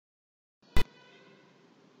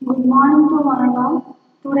Good morning to one and all.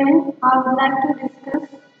 Today I would like to discuss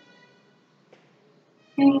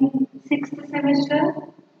in sixth semester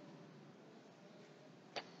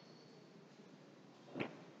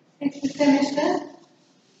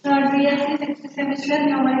third BSc sixth semester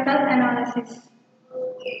numerical analysis.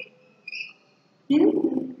 In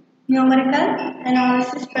numerical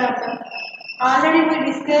analysis paper. Already we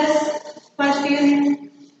discussed first unit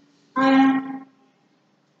and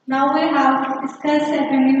now we have to discuss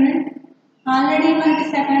second unit. Already మనకి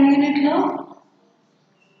second unit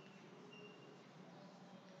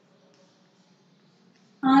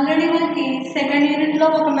లో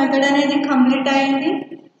ఒక method అనేది complete అయింది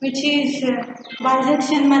which is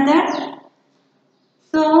bisection method.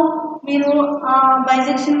 So మీరు ఆ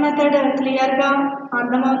bisection method క్లియర్గా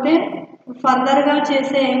అర్థమవుతే ఫర్దర్గా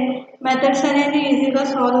చేసే మెథడ్స్ అనేది ఈజీగా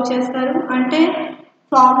సాల్వ్ చేస్తారు. అంటే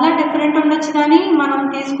ఫార్ములా డిఫరెంట్ ఉండొచ్చు కానీ మనం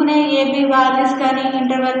తీసుకునే ఏబి వాల్యూస్ కానీ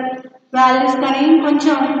ఇంటర్వెల్ వాల్యూస్ కానీ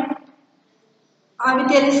కొంచెం అవి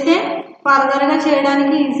తెలిస్తే ఫర్దర్గా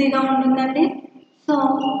చేయడానికి ఈజీగా ఉంటుందండి. సో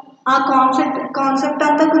ఆ కాన్సెప్ట్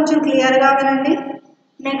అంతా కొంచెం క్లియర్గా వినండి.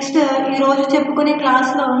 నెక్స్ట్ ఈరోజు చెప్పుకునే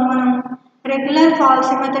క్లాస్లో మనం రెగ్యులర్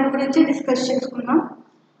ఫాల్సీ మెథడ్ గురించి డిస్కస్ చేసుకుందాం.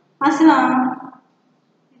 అసలు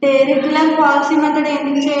రెగ్యులర్ ఫాల్సీ మెథడ్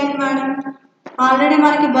ఎందుకు చేయాలి మేడం, ఆల్రెడీ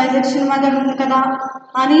మనకి బైజెక్షన్ మెథడ్ ఉంది కదా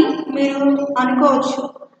అని మీరు అనుకోవచ్చు.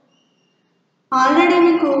 ఆల్రెడీ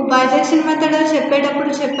మీకు బైజెక్షన్ మెథడ్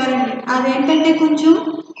చెప్పేటప్పుడు చెప్పారండి, అదేంటంటే కొంచెం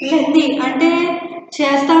లెంతీ. అంటే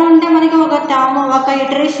చేస్తూ ఉంటే మనకి ఒక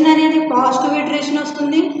ఇటరేషన్ అనేది పాజిటివ్ ఇటరేషన్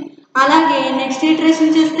వస్తుంది, అలాగే నెక్స్ట్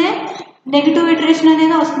ఇటరేషన్ చేస్తే నెగిటివ్ ఇటరేషన్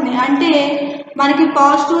అనేది వస్తుంది. అంటే మనకి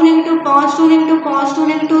పాజిటివ్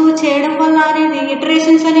నెగిటివ్ చేయడం వల్ల అనేది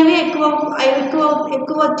ఇటరేషన్స్ అనేవి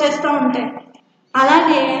ఎక్కువ వచ్చేస్తూ ఉంటాయి.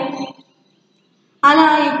 అలాగే అలా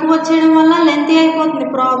ఎక్కువ వచ్చేయడం వల్ల లెంతీ అయిపోతుంది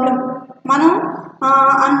ప్రాబ్లం. మనం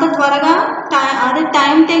అంత త్వరగా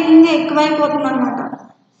టైం టేకింగ్ ఎక్కువైపోతుంది అనమాట.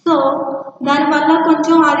 సో దానివల్ల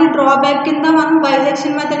కొంచెం అది డ్రాబ్యాక్ కింద మనం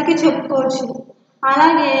బైజెక్షన్ మెథడ్కి చెప్పుకోవచ్చు.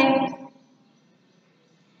 అలాగే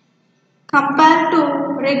compare to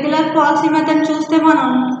regular falsi method చూస్తే మనం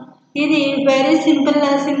ఇది వెరీ సింపుల్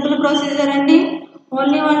ప్రొసీజర్ అండి.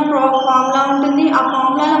 ఓన్లీ వన్ ఫార్ములా ఉంటుంది. ఆ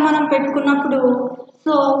ఫార్ములాలో మనం పెట్టుకున్నప్పుడు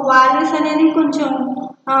సో వాల్యూస్ అనేది కొంచెం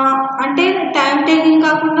అంటే టైం టేకింగ్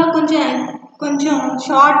కాకుండా కొంచెం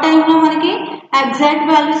షార్ట్ టైంలో మనకి ఎగ్జాక్ట్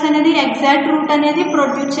వాల్యూస్ అనేది ఎగ్జాక్ట్ రూట్ అనేది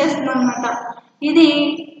ప్రొడ్యూస్ చేస్తుంది అనమాట. ఇది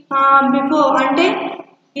అంటే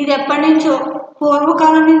ఇది ఎప్పటి నుంచో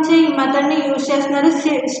పూర్వకాలం నుంచే ఈ మెథడ్ని యూజ్ చేస్తున్నారు.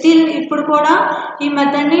 స్టిల్ ఇప్పుడు కూడా ఈ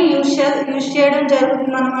మెథడ్ని యూజ్ చేయడం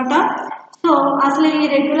జరుగుతుంది అనమాట. సో అసలు ఈ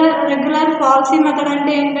రెగ్యులర్ ఫాల్సీ మెథడ్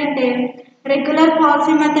అంటే ఏంటంటే, రెగ్యులర్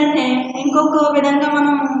ఫాల్సీ మెథడ్ని ఇంకొక విధంగా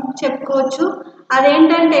మనం చెప్పుకోవచ్చు.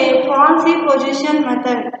 అదేంటంటే ఫాల్సీ పొజిషన్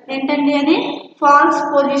మెథడ్. ఏంటండి అది? Falls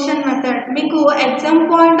position method. మీకు ఎగ్జామ్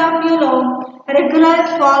పాయింట్ ఆఫ్ వ్యూలో రెగ్యులర్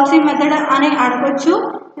ఫాల్సీ మెథడ్ అని అడగొచ్చు,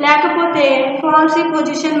 లేకపోతే ఫాల్సీ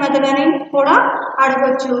పొజిషన్ మెథడ్ అని కూడా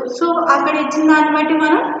అడగొచ్చు. సో అక్కడ ఇచ్చిన దాన్ని బట్టి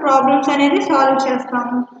మనం ప్రాబ్లమ్స్ అనేది సాల్వ్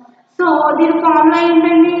చేస్తాము. సో దీని ఫార్ములా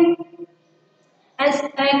ఏంటండి?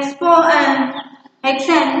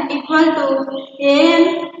 xn equal to an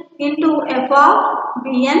into f of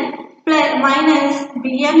bn minus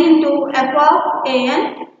bn into f of an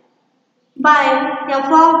by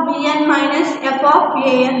f of bn minus f of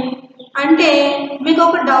an. అంటే మీకు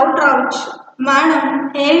ఒక డౌట్ రావచ్చు, మేడం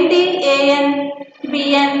ఏంటి an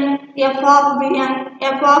bn f of bn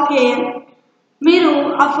f of an? మీరు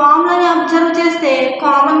ఆ ఫార్ములాని observe చేస్తే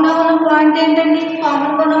కామన్గా ఉన్న పాయింట్ ఏంటండి?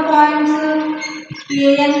 కామన్గా ఉన్న పాయింట్స్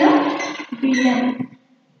an bn.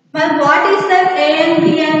 మరి what is that an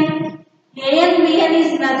bn? an bn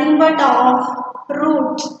is nothing but of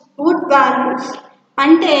root values.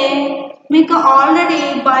 అంటే మీకు ఆల్రెడీ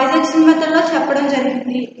బైజెక్షన్ మెథడ్లో చెప్పడం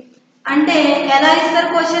జరిగింది. అంటే ఎలా ఇస్తారు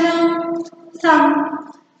క్వశ్చన్? సమ్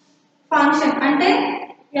ఫంక్షన్ అంటే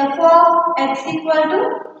f of x equal to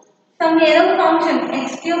some ఏదో function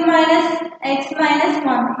x³ minus x minus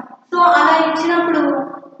 1. So అలా ఇచ్చినప్పుడు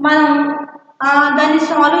మనం దాన్ని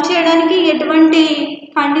సాల్వ్ చేయడానికి ఎటువంటి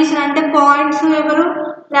కండిషన్ అంటే పాయింట్స్ ఎవరు,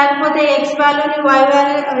 లేకపోతే ఎక్స్ వాల్యూని వై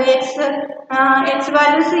వాల్యూ ఎక్స్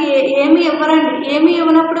వాల్యూస్ ఏమి ఇవ్వరండి. ఏమి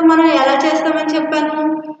ఇవ్వనప్పుడు మనం ఎలా చేస్తామని చెప్పాను?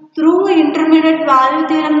 త్రూ ఇంటర్మీడియట్ వాల్యూ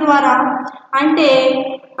థియరం ద్వారా. అంటే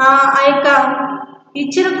ఆ యొక్క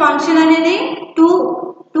ఇచ్చిన ఫంక్షన్ అనేది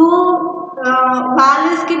టూ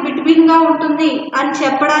వాల్యూస్కి బిట్వీన్గా ఉంటుంది అని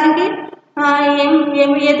చెప్పడానికి ఏ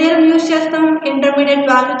థియరం యూజ్ చేస్తాం? ఇంటర్మీడియట్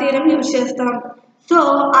వాల్యూ థియరం యూజ్ చేస్తాం. సో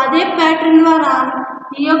అదే ప్యాటర్న్ ద్వారా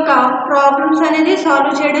ఈ యొక్క ప్రాబ్లమ్స్ అనేది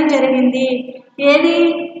సాల్వ్ చేయడం జరిగింది. ఏది?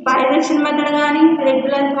 బైజెక్షన్ మెథడ్ కానీ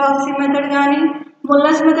రెగ్యులర్ ఫాల్సీ మెథడ్ కానీ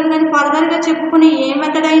బుల్లర్స్ మెథడ్ కానీ ఫర్దర్గా చెప్పుకునే ఏ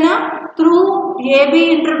మెథడ్ అయినా త్రూ ఏబి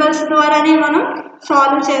ఇంటర్వెల్స్ ద్వారానే మనం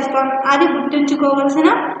సాల్వ్ చేస్తాం. అది గుర్తుంచుకోవాల్సిన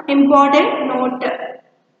ఇంపార్టెంట్ నోట్.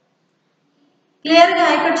 క్లియర్గా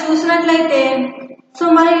ఇక్కడ చూసినట్లయితే సో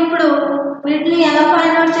మనం ఇప్పుడు వీటిని ఎలా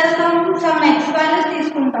ఫైండ్ అవుట్ చేస్తాం? సమ్ ఎక్స్ వాల్యూస్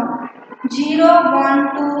తీసుకుంటాం 0, 1,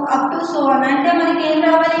 2 అప్ టు సో ఆన్. అంటే మనకి ఏం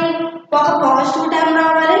రావాలి? ఒక పాజిటివ్ టర్మ్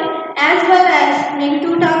రావాలి as well as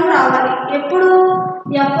negative term రావాలి. ఎప్పుడు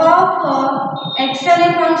f ఆఫ్ x అనే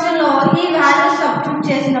ఫంక్షన్లో ఈ వాల్యూస్ సబ్స్టిట్యూట్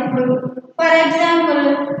చేసినప్పుడు. ఫర్ ఎగ్జాంపుల్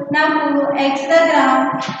నాకు x దగ్గర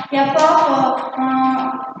f ఆఫ్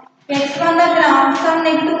x1 దగ్గర సమ్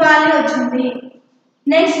నెగిటివ్ వాల్యూ వచ్చింది.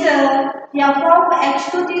 నెక్స్ట్ f ఆఫ్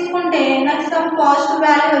x2 తీసుకుంటే నాకు సమ్ పాజిటివ్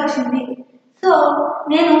వాల్యూ వచ్చింది. సో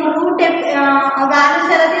నేను రూట్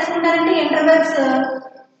వాల్యూస్ ఎలా తీసుకుంటానంటే ఇంటర్వెల్స్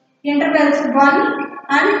 1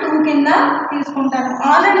 and 2 కింద తీసుకుంటాను.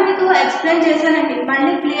 ఆల్రెడీ మీకు ఎక్స్ప్లెయిన్ చేశానండి,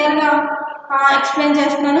 మళ్ళీ క్లియర్గా ఎక్స్ప్లెయిన్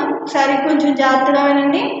చేస్తున్నాను, సరే కొంచెం జాగ్రత్తగా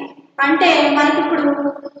వినండి. అంటే మనకి ఇప్పుడు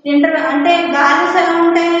అంటే వాల్యూస్ ఎలా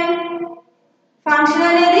ఉంటాయి? ఫంక్షన్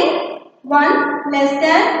అనేది 1 less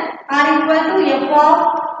than or equal to f of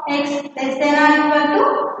x less than or equal to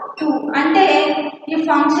 2. అంటే ఈ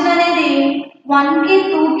ఫంక్షన్ అనేది 1కి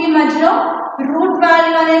 2కి మధ్యలో రూట్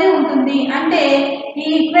వాల్యూ అనేది ఉంటుంది. అంటే ఈ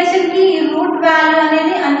ఈక్వేషన్కి ఈ రూట్ వాల్యూ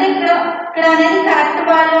అనేది అంటే ఇక్కడ అనేది కరెక్ట్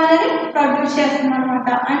వాల్యూ అనేది ప్రొడ్యూస్ చేస్తుంది అనమాట.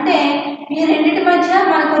 అంటే ఈ రెండింటి మధ్య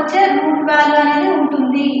మనకు వచ్చే రూట్ వాల్యూ అనేది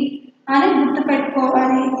ఉంటుంది అని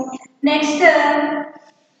గుర్తుపెట్టుకోవాలి. నెక్స్ట్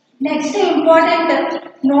ఇంపార్టెంట్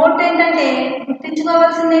నోట్ ఏంటంటే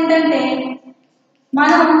గుర్తుంచుకోవాల్సింది ఏంటంటే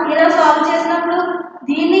మనం ఇలా సాల్వ్ చేసినప్పుడు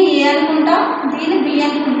దీన్ని ఏ అనుకుంటాం, దీన్ని బి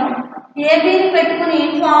అనుకుంటాం. ఏబిని పెట్టుకుని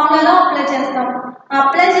ఫార్ములాలో అప్లై చేస్తాం.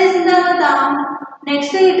 అప్లై చేసిన తర్వాత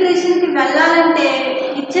నెక్స్ట్ ఇటరేషన్కి వెళ్ళాలంటే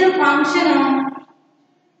ఇచ్చిన ఫంక్షన్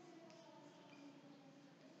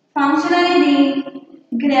అనేది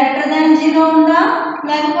గ్రేటర్ దాన్ 0 ఉందా,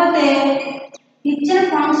 లేకపోతే ఇచ్చిన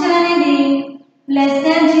ఫంక్షన్ అనేది లెస్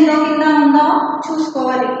దాన్ 0 కింద ఉందో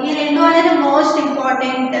చూసుకోవాలి. ఈ రెండు అనేది most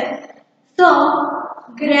important. So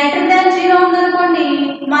greater than 0 ఉందనుకోండి,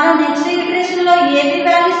 మనం నెక్స్ట్ ఇటరేషన్లో ఏబి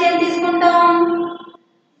వాల్యూస్ ఏం తీసుకుంటాం?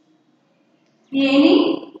 ఏని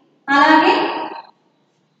అలాగే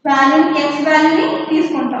వాల్యూని ఎక్స్ వాల్యూని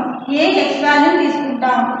తీసుకుంటాం. ఏ ఎక్స్ వాల్యూని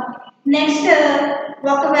తీసుకుంటాం. నెక్స్ట్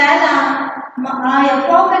ఒకవేళ ఆ ఎఫ్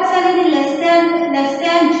ఆఫ్ ఎక్స్ అనేది లెస్ దాన్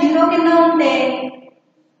 0 కింద ఉంటే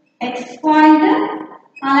ఎక్స్ పాయింట్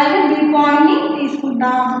అలాగే బి పాయింట్ని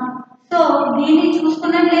తీసుకుంటాం. సో దీన్ని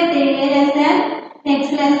చూసుకున్నట్లయితే ఏ less than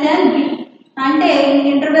x less than B అంటే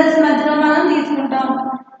ఇంటర్వెల్స్ మధ్యలో మనం తీసుకుంటాం.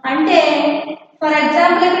 అంటే ఫర్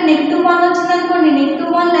ఎగ్జాంపుల్ ఇక్కడ -1 వచ్చిందనుకోండి,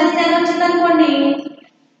 -1 లెస్ దాన్ వచ్చిందనుకోండి,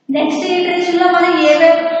 నెక్స్ట్ ఇటరేషన్లో మనం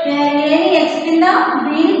ఏని ఎక్స్ కింద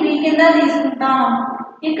బిని బి కింద తీసుకుంటాం.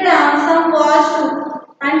 ఇక్కడ సమ్ పాజిటివ్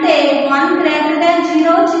అంటే 1 గ్రేటర్ దాన్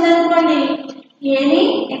 0 వచ్చిందనుకోండి, ఏని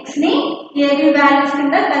ఎక్స్ని ఏబి వాల్యూస్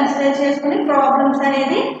కింద కన్సిడర్ చేసుకుని ప్రాబ్లమ్స్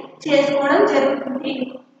అనేది చేసుకోవడం జరుగుతుంది.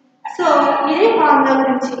 సో ఇది ఫార్ములా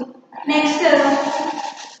గురించి. Next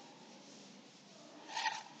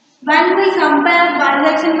when we compare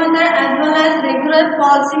bisection method as well as regular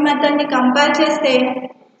fallacy method ని కంపేర్ చేస్తే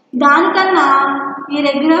దానికన్నా ఈ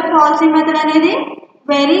రెగ్యులర్ fallacy method అనేది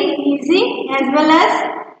very easy as well as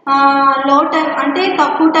low time అంటే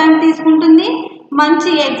తక్కువ టైం తీసుకుంటుంది,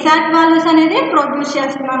 మంచి ఎగ్జాక్ట్ వాల్యూస్ అనేది ప్రొడ్యూస్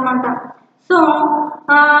చేస్తుంది అనమాట. సో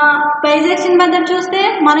బైసెక్షన్ మెథడ్ చూస్తే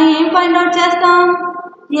మనం ఏం ఫైండ్ అవుట్ చేస్తాం?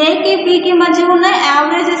 ఏకి బికి మధ్య ఉన్న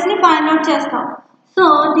యావరేజెస్ని ఫైండ్ అవుట్ చేస్తాం. సో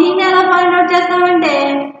దీన్ని ఎలా ఫైండ్ అవుట్ చేస్తామంటే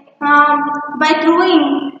బై త్రూయింగ్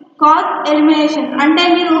కాస్ ఎలిమినేషన్. అంటే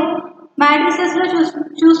మీరు మ్యాట్రిసెస్లో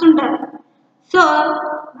చూసుంటారు. సో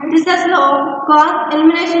మ్యాట్రిసెస్లో కాస్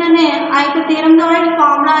ఎలిమినేషన్ అనే ఆ యొక్క థీరం ద్వారా ఈ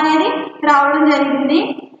ఫార్ములా అనేది రావడం జరిగింది.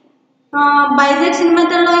 బైసెక్షన్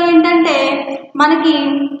మెథడ్లో ఏంటంటే మనకి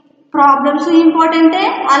ప్రాబ్లమ్స్ ఇంపార్టెంటే,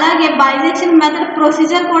 అలాగే బైసెక్షన్ మెథడ్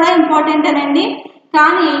ప్రొసీజర్ కూడా ఇంపార్టెంటేనండి.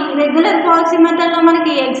 కానీ రెగ్యులర్ fallacy మెథడ్లో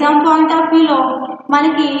మనకి ఎగ్జామ్ పాయింట్ ఆఫ్ వ్యూలో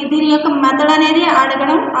మనకి దీని యొక్క మెథడ్ అనేది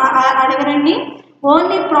అడగరండి.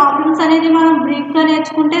 ఓన్లీ ప్రాబ్లమ్స్ అనేది మనం బ్రీఫ్గా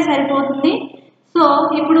నేర్చుకుంటే సరిపోతుంది. సో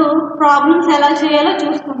ఇప్పుడు ప్రాబ్లమ్స్ ఎలా చేయాలో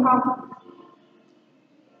చూసుకుందాం.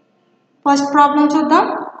 ఫస్ట్ ప్రాబ్లం చూద్దాం.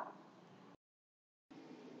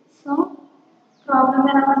 సో ప్రాబ్లం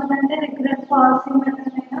ఎలా ఉంటుందంటే రెగ్యులర్ fallacy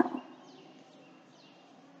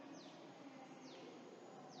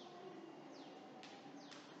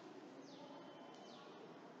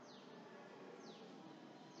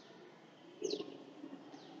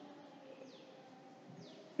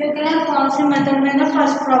మెథడ్ మీద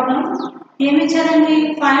ఫస్ట్ ప్రాబ్లం ఏమి ఇచ్చారండి?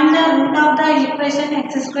 Find the root of the equation x² -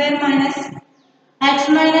 x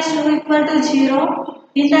 - 2 = 0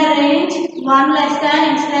 in the range 1 less than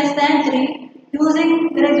x less than 3 using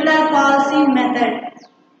regular Gaussian method.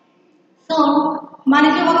 So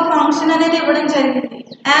మనకి ఒక ఫంక్షన్ అనేది ఇవ్వడం జరిగింది.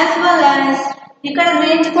 యాజ్ వెల్ యాజ్ ఇక్కడ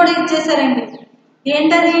రేంజ్ కూడా ఇచ్చేసారండి.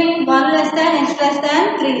 ఏంటది 1 less than x less than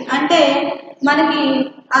 3 అంటే మనకి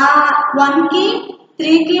ఆ 1కి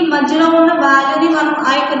 3కి మధ్యలో ఉన్న వాల్యూని మనం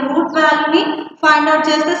ఆ యొక్క రూట్ వాల్యూని ఫైండ్ అవుట్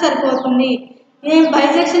చేస్తే సరిపోతుంది. ఈ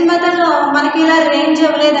బైసెక్షన్ మెథడ్లో మనకి ఇలా రేంజ్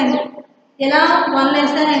ఇవ్వలేదండి. ఇలా 1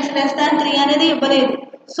 less than x less than 3 అనేది ఇవ్వలేదు.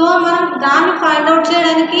 సో మనం దాన్ని ఫైండ్ అవుట్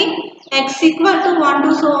చేయడానికి x equal to 1 to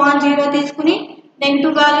so on 0 తీసుకుని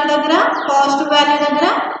నెగిటివ్ వాల్యూ దగ్గర పాజిటివ్ వాల్యూ దగ్గర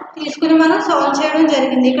తీసుకుని మనం సాల్వ్ చేయడం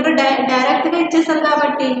జరిగింది. ఇక్కడ డైరెక్ట్గా ఇచ్చేసారు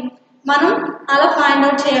కాబట్టి మనం అలా ఫైండ్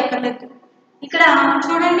అవుట్ చేయక్కర్లేదు. ఇక్కడ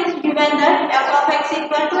చూడండి given that f of x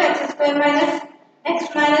equal to x square minus x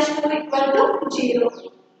minus 2 equal to 0.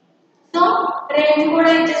 So range కూడా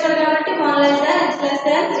ఇచ్చేసారు కాబట్టి 1 less than x less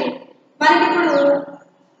than 3. మనకి ఇప్పుడు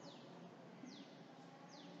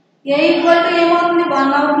a ఈక్వల్ టు ఏమవుతుంది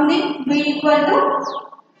 1 అవుతుంది, b ఈక్వల్ టు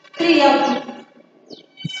 3 అవుతుంది.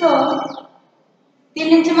 సో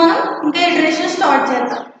దీని నుంచి మనం ఇంకా ఇటరేషన్ స్టార్ట్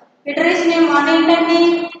చేద్దాం. ఇటరేషన్ ఏంటంటే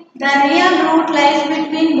the real route lies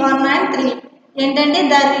between 1 and 3. ఏంటంటే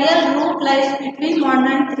the real route lies between 1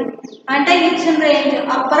 and 3 అంటే ఇచ్చిన రేంజ్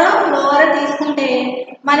అప్పర్ లోవర్ తీసుకుంటే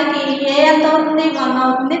మనకి ఏ ఎంత అవుతుంది 1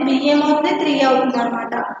 అవుతుంది, బి ఏమవుతుంది 3 అవుతుంది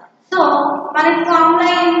అనమాట. సో మనకి ఫార్ములా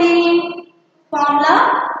ఏంటి? Formula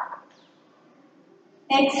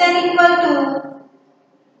xn equal to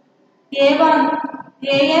a1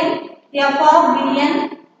 an f of bn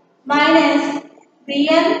minus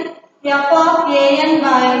bn f of an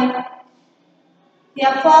by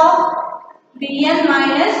f of bn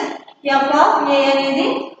minus f of a అనేది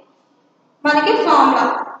మనకి ఫార్ములా.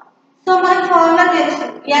 సో మనకి ఫార్ములా తెలుసు.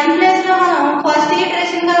 n ప్లేస్ లో మనం ఫస్ట్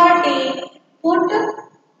ఇటరేషన్ కాబట్టి put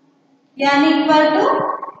n equal to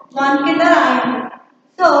 1 కింద రాయండి.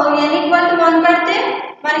 So n equal to 1 పెడితే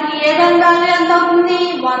మనకి a1 వాల్యూ ఎంత అవుతుంది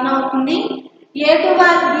 1 అవుతుంది, a2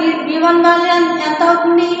 b1 వాల్యూ ఎంత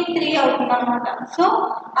అవుతుంది 3 అవుతుంది అనమాట. సో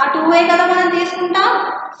ఆ 2 కదా మనం తీసుకుంటాం.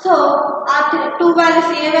 సో ఆ 2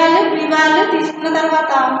 వాల్యూస్ ఏ వాల్యూ బి వాల్యూ తీసుకున్న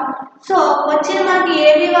తర్వాత సో వచ్చిన మనకి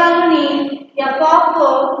ఏబి వాల్యూని ఎఫ్ ఆఫ్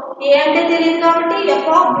ఏ అంటే తెలియదు కాబట్టి ఎఫ్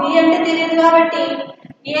ఆఫ్ బి అంటే తెలియదు కాబట్టి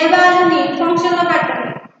ఏ వాల్యూని ఫంక్షన్లో పెట్టండి.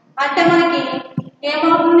 అంటే మనకి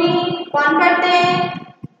ఏమవుతుంది 1 పెడితే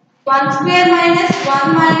 1 స్క్వేర్ మైనస్ 1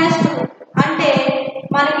 మైనస్ 2 అంటే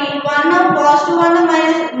మనకి 1 పాజిటివ్ 1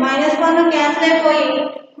 మైనస్ 1 క్యాన్సిల్ అయిపోయి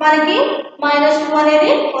మనకి -2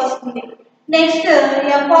 అనేది వస్తుంది. Next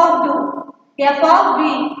F of 2 F of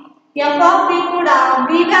B కూడా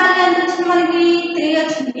బి వాల్యూ ఎంత వచ్చింది మనకి 3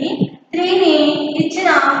 వచ్చింది. 3ని ఇచ్చిన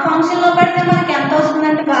ఫంక్షన్లో పెడితే మనకి ఎంత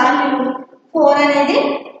వస్తుందంటే వాల్యూ 4 అనేది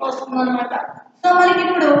వస్తుంది అనమాట. సో మనకి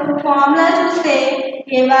ఇప్పుడు ఫార్ములా చూస్తే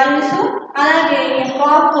ఏ వాల్యూస్ అలాగే ఎఫ్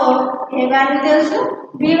ఆఫ్ ఏ వాల్యూ తెలుసు,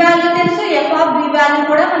 బి వాల్యూ తెలుసు, ఎఫ్ ఆఫ్ బి వాల్యూ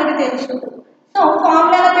కూడా మనకి తెలుసు. సో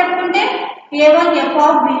ఫార్ములాలో పెట్టుకుంటే a1 f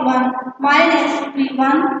of b1 minus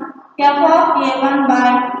b1 f of a1 by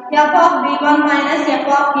f of b1 minus f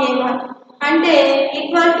of a1 అంటే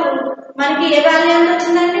ఈక్వల్ టు మనకి ఏ value ఎంత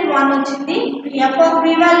వచ్చిందంటే 1 వచ్చింది, f of b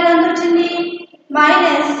వాల్యూ ఎంత వచ్చింది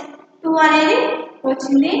 -2 అనేది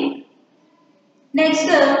వచ్చింది.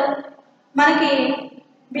 నెక్స్ట్ మనకి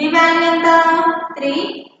b వాల్యూ ఎంత 3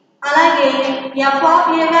 అలాగే f of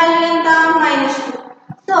a వాల్యూ ఎంత -2.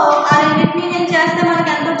 సో ఆ రెండింటిని నేను చేస్తే మనకి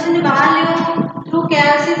ఎంత వచ్చింది వాల్యూ త్రూ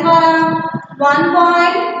క్యాల్సి ద్వారా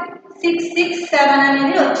 1.667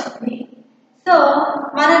 అనేది వచ్చింది. సో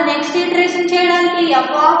మనం నెక్స్ట్ ఇటరేషన్ చేయడానికి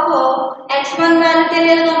ఎఫ్ ఆఫ్ x1 వాల్యూ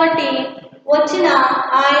తెలియదు కాబట్టి వచ్చిన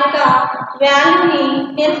ఆ యొక్క వాల్యూని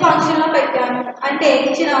నేను ఫంక్షన్లో పెట్టాను. అంటే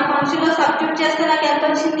ఇచ్చిన ఫంక్షన్లో సబ్స్టిట్యూట్ చేస్తే నాకు ఎంత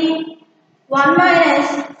వచ్చింది 1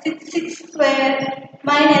 662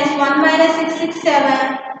 1 667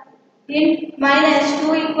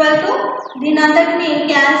 -2 ఈక్వల్ టు దీని అంతటిని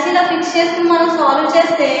క్యాల్సిలో ఫిక్స్ చేసుకుని మనం సాల్వ్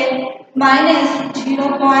చేస్తే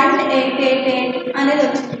 -0.888 అనేది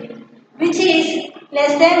వచ్చింది. Which is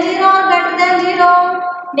less than 0 are greater than 0.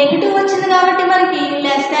 Negative వచ్చింది కాబట్టి మనకి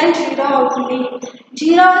లెస్ దాన్ 0 అవుతుంది.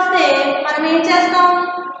 0 వస్తే మనం ఏం చేస్తాం?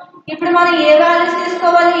 ఇప్పుడు మనం ఏ వాల్యూస్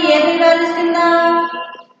తీసుకోవాలి? ఏబి వాల్యూస్ కింద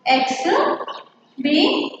ఎక్స్ బి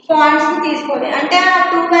పాయింట్స్ని తీసుకోవాలి. అంటే ఆ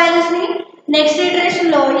 2 వాల్యూస్ని నెక్స్ట్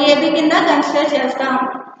ఇటరేషన్లో ఏబి కింద కన్సిడర్ చేస్తాం.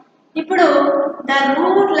 ఇప్పుడు ద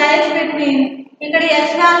రూట్ లైస్ బిట్వీన్ ఇక్కడ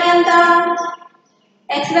ఎక్స్ వాల్యూ ఎంత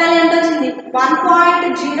వచ్చింది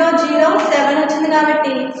 1.007 వచ్చింది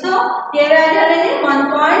కాబట్టి సో ఏ వాల్యూ అనేది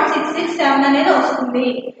 1.667 అనేది వస్తుంది.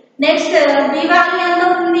 నెక్స్ట్ బి వాల్యూ ఎంత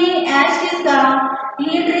అవుతుంది? యాజ్ గా ఈ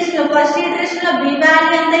ఇటరేషన్లో ఫస్ట్ ఇటరేషన్లో బి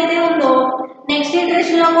వాల్యూ ఎంతైతే ఉందో నెక్స్ట్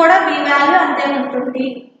ఇటరేషన్లో కూడా బి వాల్యూ అంతే ఉంటుంది.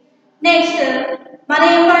 నెక్స్ట్ మనం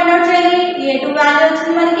ఏం ఫైండ్ అవుట్ చేయాలి? a2 వాల్యూ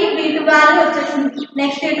వచ్చింది, మనకి b2 వాల్యూ వచ్చేసింది.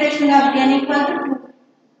 నెక్స్ట్ ఇటరేషన్ కాబట్టి n = 2.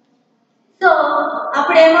 సో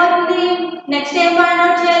అప్పుడు ఏమవుతుంది? నెక్స్ట్ ఏం ఫైండ్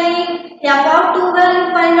అవుట్ చేయాలి? f(2) వాల్యూ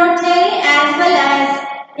ఫైండ్ అవుట్ చేయాలి, as well as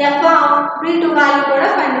f(b2) value కూడా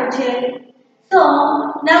ఫైండ్ అవుట్ చేయాలి. సో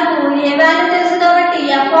నాకు ఏ వాల్యూ తెలుసు కాబట్టి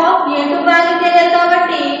f(a2) వాల్యూ తెలియదు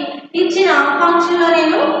కాబట్టి ఇచ్చిన ఫంక్షన్ లో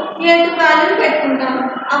నేను a2 వాల్యూని పెట్టుకుంటాను.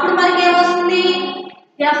 అప్పుడు మనకి ఏమొస్తుంది?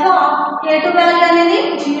 f(a2) వాల్యూ అనేది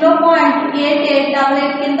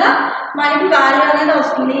 0.8888 కింద మనకి వాల్యూ అనేది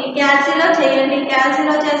వస్తుంది. క్యాల్సిలో చేయండి,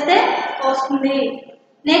 క్యాల్సిలో చేస్తే వస్తుంది.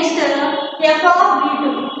 నెక్స్ట్ f(b2)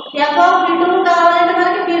 కావాలంటే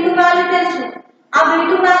మనకి b2 వాల్యూ తెలుసు. ఆ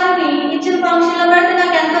b2 వాల్యూని ఇచ్చిన ఫంక్షన్ లో పెడితే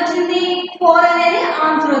నాకు ఎంత వచ్చింది? 4 అనేది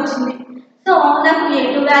ఆన్సర్ వచ్చింది. సో నాకు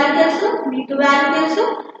a2 వాల్యూ తెలుసు, b2 వాల్యూ తెలుసు,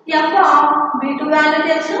 f(b2) వాల్యూ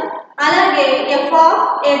తెలుసు, అలాగే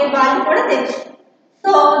f(a2) వాల్యూ కూడా తెలుసు.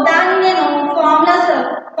 సో దాన్ని నేను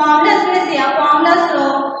ఫార్ములాస్ వేసి ఆ ఫార్ములాస్ లో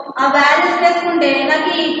ఆ వాల్యూస్ వేసుకుంటే నాకు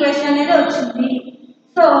ఈ ఈక్వేషన్ అనేది వచ్చింది.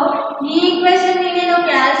 సో ఈ ఈక్వేషన్ ని నేను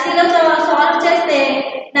క్యాల్సిలో సాల్వ్ చేస్తే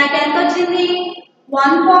నాకు ఎంత వచ్చింది?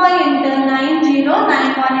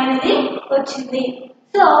 1.9091 అనేది వచ్చింది.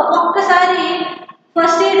 సో ఒక్కసారి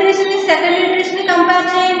first iteration second iteration compare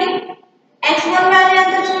చేయండి. x1 వాల్యూ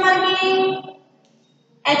ఎంత వచ్చింది మనకి?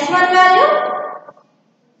 x1 వాల్యూ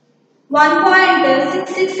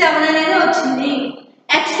 1.667 అనేది వచ్చింది.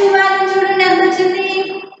 x2 వాల్యూ చూడండి ఎంత వచ్చింది?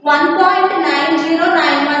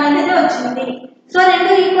 1.9091 అనేది వచ్చింది. సో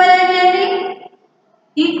రెండు ఈక్వల్ అయ్యాయండి.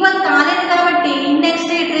 ఈక్వల్ కాలేదు కాబట్టి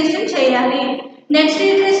నెక్స్ట్ ఇటరేషన్ చేయాలి. నెక్స్ట్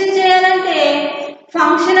ఇటరేషన్ చేయాలంటే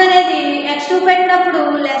ఫంక్షన్ అనేది x2 పెట్టినప్పుడు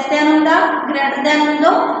లెస్ దాన్ ఉందా గ్రేటర్ దాన్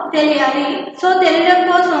ఉందో తెలియాలి. సో తెలియడం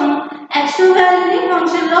కోసం x2 వాల్యూని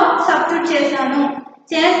ఫంక్షన్ లో సబ్స్టిట్యూట్ చేశాను.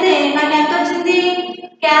 చేస్తే నాకు ఎంత వచ్చింది?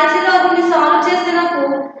 క్యాల్సిలో దీన్ని సాల్వ్ చేస్తే నాకు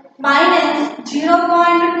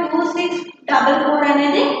 -0.2644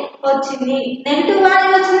 అనేది వచ్చింది. నెగిటివ్ వాల్యూ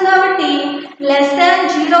వచ్చింది కాబట్టి లెస్ దాన్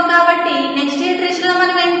 0 కాబట్టి నెక్స్ట్ ఇటరేషన్ లో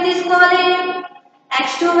మనం ఎంత తీసుకోవాలి?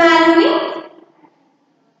 x2 వాల్యూని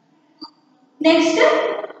నెక్స్ట్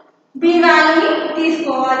b వాల్యూని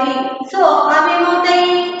తీసుకోవాలి. సో అవి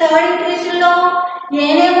ఏమవుతాయి? థర్డ్ ఇటరేషన్ లో a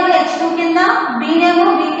నేమో x2 కింద, b నేమో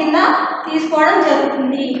b కింద తీసుకోవడం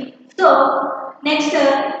జరుగుతుంది. సో నెక్స్ట్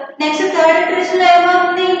థర్డ్ ఇటరేషన్ లో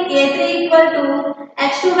ఏమవుతుంది? a3 =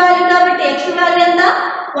 x2 వాల్యూ కాబట్టి x2 వాల్యూ ఎంత?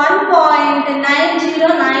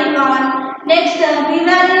 1.9091. నెక్స్ట్ b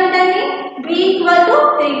వాల్యూ ఏంటండి? b =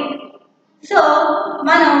 3. సో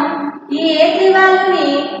మనం ఈ a3 వాల్యూని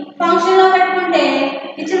ఫంక్షన్ లో పెట్టుకుంటే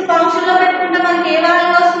ఇచ్చిన ఫంక్షన్ లో పెట్టుకుంటే మనకి ఏ వాల్యూ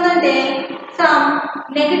వస్తుందంటే సమ్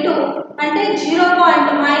నెగటివ్ అంటే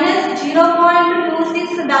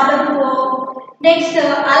 -0.2644. నెక్స్ట్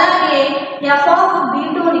అలాగే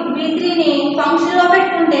b3ని ఫంక్షన్ లో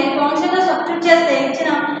పెట్టుకుంటే ఫంక్షన్ లో సబ్స్టిట్యూట్ చేస్తే ఇచ్చిన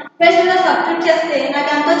ఈక్వేషన్ లో సబ్స్టిట్యూట్ చేస్తే నాకు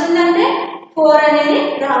ఎంత వచ్చిందంటే 4 అనేది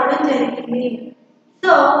రావడం జరిగింది.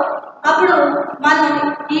 సో అప్పుడు మనం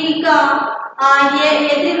a3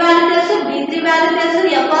 వాల్యూ తెలుసు, b3 వాల్యూ తెలుసు,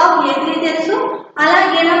 f(a3) తెలుసు,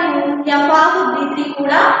 అలాగే నాకు f(b3)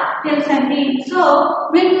 కూడా తెలుసండి. సో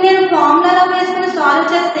వీటిని నేను ఫార్ములాలో వేసుకుని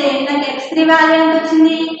సాల్వ్ చేస్తే నాకు x3 వాల్యూ ఎంత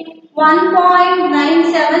వచ్చింది?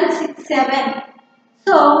 1.9767.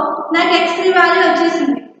 సో నాకు x3 వాల్యూ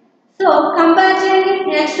వచ్చేసింది. సో కంపేర్ చేయండి.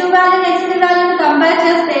 x2 వాల్యూ x3 వాల్యూని కంపేర్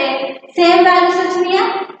చేస్తే సేమ్ వాల్యూస్ వచ్చినాయా?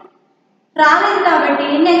 రాలేదు కాబట్టి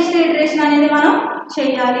నెక్స్ట్ ఇటరేషన్ అనేది మనం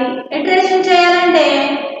చేయాలి. ఇటరేషన్ చేయాలంటే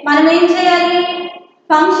మనం ఏం చేయాలి?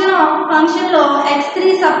 ఫంక్షన్ లో x3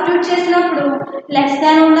 సబ్స్టిట్యూట్ చేసినప్పుడు లెస్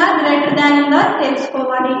దాన్ ఉందా గ్రేటర్ దాన్ ఉందా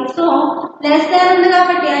తెలుసుకోవాలి. సో లెస్ దాన్ ఉంది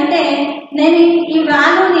కాబట్టి అంటే నేను ఈ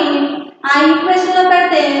వాల్యూని ఆ ఈక్వేషన్ లో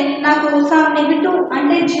పెడితే నాకు సమ్ నెగటివ్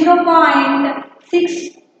అంటే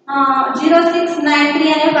 0.0693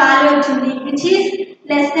 అనే వాల్యూ వచ్చింది, which is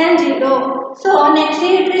less than 0. So next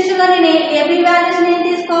iteration లో నేను ఏబి వాల్యూస్ నేను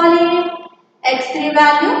తీసుకోవాలి? x3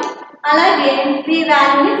 వాల్యూ అలాగే b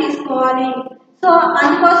వాల్యూని తీసుకోవాలి. సో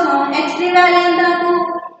అందుకోసం x3 వాల్యూ ఎంత? నాకు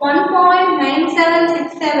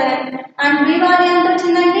 1.9767 అండ్ b వాల్యూ ఎంత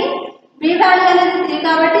వచ్చిందండి? b వాల్యూ అనేది 3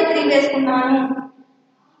 కాబట్టి 3 వేసుకున్నాను.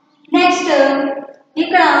 నెక్స్ట్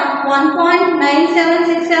ఇక్కడ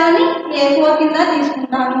 1.9767 ని a4 కింద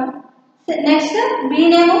తీసుకుంటాను. నెక్స్ట్ b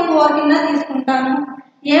నేమో 4 కింద తీసుకుంటాను.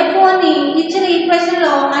 a4 ని ఇచ్చిన ఈక్వేషన్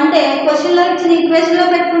లో అంటే క్వశ్చన్ లో ఇచ్చిన ఈక్వేషన్ లో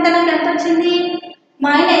పెట్టుకుంటే నాకు ఎంత వచ్చింది?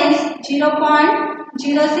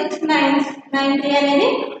 -0.06993 అనేది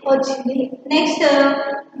వచ్చింది. నెక్స్ట్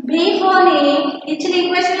b4 ని ఇచ్చిన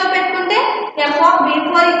ఈక్వేషన్ లో పెట్టుకుంటే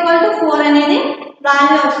f(b4) = 4 అనేది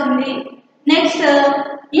వాల్యూ వస్తుంది. నెక్స్ట్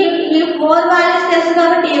ఈ 4 వాల్యూస్ తెలుసు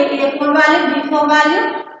కాబట్టి a4 వాల్యూ, b4 వాల్యూ,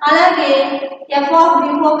 అలాగే F of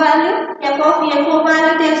b4 value F of a4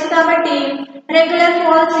 value తెలుసు కాబట్టి రెగ్యులర్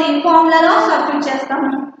పాలసీ ఫార్ములాలో సబ్స్టిట్యూట్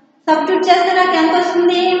చేస్తాము. సబ్స్టిట్యూట్ చేస్తే నాకు ఎంత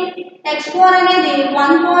వస్తుంది? x4 అనేది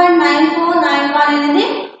 1.9491 అనేది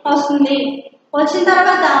వస్తుంది. వచ్చిన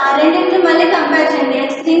తర్వాత రెండింటిని మళ్ళీ కంపేర్ చేయండి.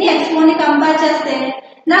 x3ని x4ని కంపేర్ చేస్తే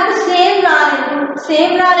నాకు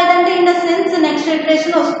సేమ్ రాలేదంటే in the sense next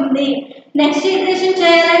iteration వస్తుంది. నెక్స్ట్ ఇటరేషన్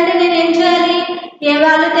చేయాలంటే నేను ఏం చేయాలి? ఏ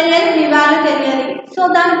వాల్యూ తెలియాలి, బి వాల్యూ తెలియాలి. సో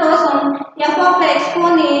దానికోసం ఎఫ్ ఆఫ్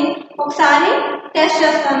x4ని ఒకసారి టెస్ట్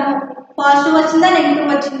చేస్తాను. పాజిటివ్ వచ్చిందా,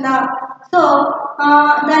 నెగిటివ్ వచ్చిందా. సో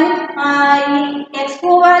దాని ఈ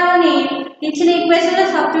x4 వాల్యూని ఇచ్చిన ఈక్వేషన్లో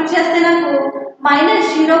సబ్స్టిట్యూట్ చేస్తే నాకు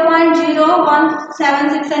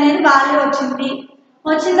 -0.0176 అనేది వాల్యూ వచ్చింది.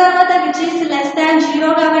 వచ్చిన తర్వాత విచ్ ఈస్ లెస్ దాన్ 0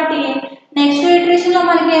 కాబట్టి నెక్స్ట్ ఇటరేషన్ లో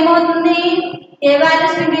మనకి ఏమవుతుంది? ఏ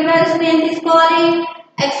వాల్యూస్ ని బి వాల్యూస్ ని ఏం తీసుకోవాలి?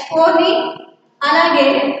 x4ని అలాగే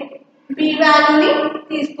బి వాల్యూని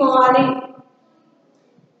తీసుకోవాలి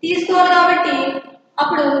కాబట్టి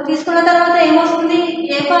అప్పుడు తీసుకున్న తర్వాత ఏమొస్తుంది?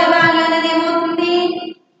 a5 వాల్యూ అనేది ఏమవుతుంది?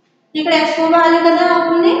 ఇక్కడ x4 వాల్యూ కదా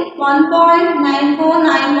అవుతుంది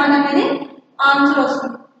 1.9491 అనేది ఆన్సర్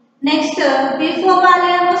వస్తుంది. నెక్స్ట్ b4 వాల్యూ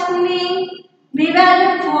ఏమొస్తుంది? బి వాల్యూ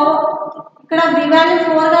 4, ఇక్కడ బి వాల్యూ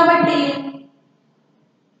 4 కాబట్టి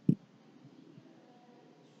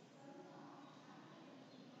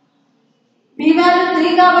బి వాల్యూ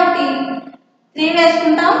 3 కాబట్టి 3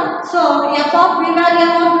 వేసుకుంటాం. So F of B value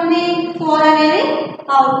ఏమవుతుంది? 4 అనేది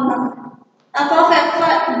అవుతుంది. ఎఫ్ ఆఫ్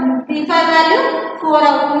b5 వాల్యూ 4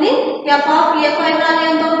 అవుతుంది. ఎఫ్ ఆఫ్ a5 వాల్యూ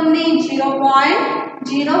ఎంత అవుతుంది?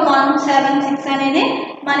 0.0176 అనేది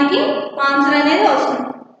మనకి ఆన్సర్ అనేది వస్తుంది.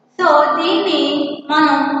 సో దీన్ని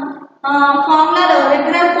మనం ఫార్ములాలో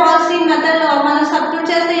రెగ్యులర్ పాలసీ మెథడ్లో మనం సబ్స్టిట్యూట్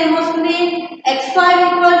చేస్తే ఏమొస్తుంది? x5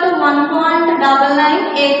 =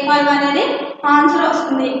 1.9985 అనేది ఆన్సర్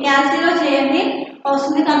వస్తుంది. క్యాల్సిలో చేయండి,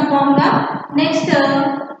 వస్తుంది కన్ఫామ్గా. నెక్స్ట్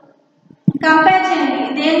కంపేర్ చేయండి.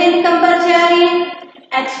 దేన్ని కంపేర్ చేయాలి?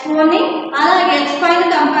 x4ని అలాగే x5ని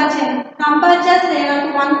కంపేర్ చేయండి. కంపేర్ చేస్తే నాకు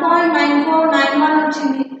 1.9491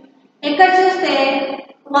 వచ్చింది. ఇక్కడ చూస్తే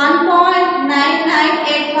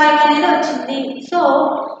 1.9985 అనేది వచ్చింది. సో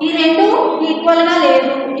ఈ రెండు ఈక్వల్గా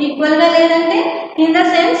లేదంటే in the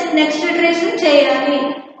sense next iteration చేయాలి.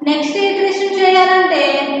 నెక్స్ట్ ఇటరేషన్ చేయాలంటే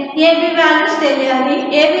ఏబి వాల్యూస్ తెలియాలి.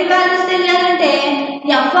 ఏబి వాల్యూస్ తెలియాలంటే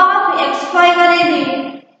ఎఫ్ ఆఫ్ x5 అనేది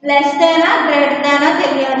లెస్ దానా గ్రేటర్ దానా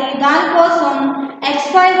తెలియాలి. దానికోసం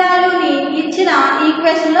x5 వాల్యూని ఇచ్చిన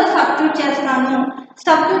ఈక్వేషన్లో సబ్స్టిట్యూట్ చేస్తాను.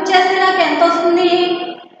 సబ్స్టిట్యూట్ చేస్తే నాకు ఎంత వస్తుంది?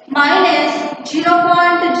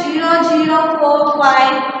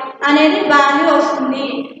 -0.0045 అనేది వాల్యూ వస్తుంది.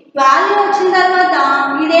 వాల్యూ వచ్చిన తర్వాత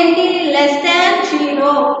ఇదేంటి? లెస్ దాన్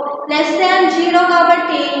 0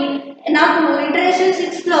 కాబట్టి నాకు ఇటరేషన్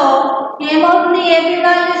 6లో ఏమవుతుంది? ఏబి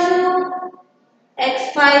వాల్యూస్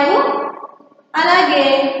x5 అలాగే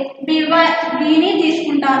బిని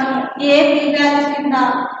తీసుకుంటాను ఏ బి వాల్యూస్ కింద.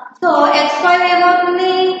 సో x5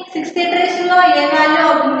 ఏమవుతుంది? 6th ఇటరేషన్లో ఏ వాల్యూ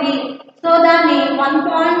అవుతుంది? సో దాన్ని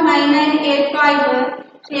 1.9985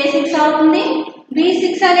 a6 అవుతుంది.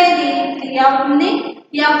 b6 అనేది 3 అవుతుంది.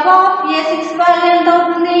 ఎఫ్ ఆఫ్ a6 వాల్యూ ఎంత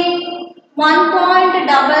అవుతుంది?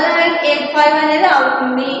 1.9985 అనేది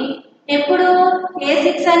అవుతుంది. ఎప్పుడు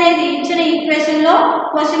a6 అనేది ఇచ్చిన ఈక్వేషన్లో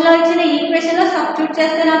క్వశ్చన్లో ఇచ్చిన ఈక్వేషన్లో సబ్స్టిట్యూట్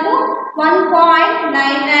చేస్తే నాకు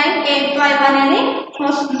 1.9985 అనేది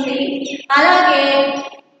వస్తుంది. అలాగే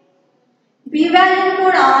బి వాల్యూ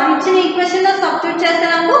కూడా ఇచ్చిన ఈక్వేషన్లో సబ్స్టిట్యూట్ చేస్తే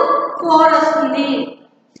నాకు 4 వస్తుంది.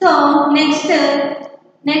 సో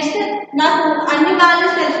నెక్స్ట్ నాకు అన్ని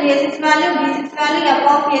వాల్యూస్ తెలుసు. a6 value, b6 value, F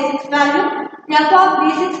of a6 value, F of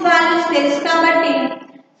b6 values తెలుసు కాబట్టి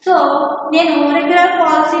సో నేను రెగ్యులర్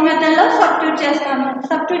పాలసీ మెథడ్లో సబ్స్టిట్యూట్ చేస్తాను.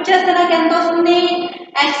 సబ్స్టిట్యూట్ చేస్తే నాకు ఎంత వస్తుంది?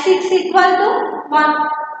 x6 =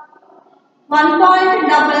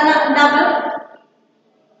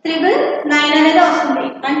 1.9999 అనేది వస్తుంది.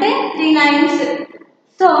 అంటే 3 9s.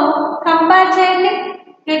 సో కంపేర్ చేయండి.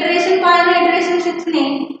 ఇటరేషన్ 6ని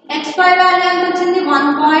x5 వాల్యూ ఎంత వచ్చింది?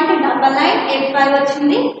 1.9985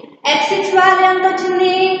 వచ్చింది. x6 వాల్యూ ఎంత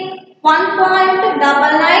వచ్చింది?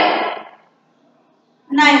 1.999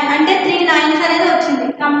 అంటే 3 9s అనేది వచ్చింది.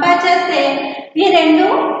 కంపేర్ చేస్తే ఈ రెండు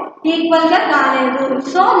ఈక్వల్గా కాలేదు.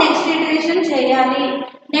 సో నెక్స్ట్ ఇటరేషన్ చేయాలి.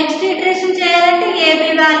 నెక్స్ట్ ఇటరేషన్ చేయాలంటే ఏబి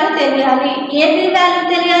వాల్యూ తెలియాలి. ఏబి వాల్యూ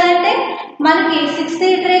తెలియాలంటే మనకి 6th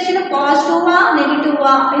iteration పాజిటివా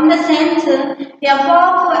నెగిటివా in the sense F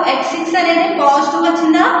of x6 అనేది పాజిటివ్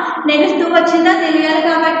వచ్చిందా నెగిటివ్ వచ్చిందా తెలియాలి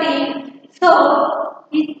కాబట్టి సో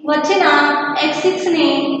వచ్చిన x6ని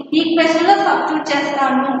ఈక్వేషన్లో సబ్స్టిట్యూట్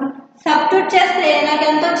చేస్తాను. సబ్స్టిట్యూట్ చేస్తే నాకు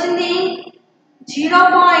ఎంత వచ్చింది?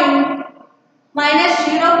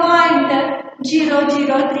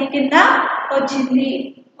 -0.003 కింద వచ్చింది.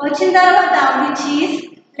 వచ్చిన తర్వాత which is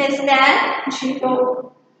less than 0.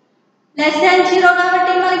 Less than 0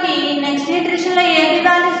 కాబట్టి మనకి నెక్స్ట్ ఇటరేషన్ లో ఏబి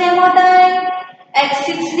వాల్యూస్ ఏమవుతాయి? x6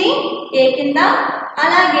 ని a కింద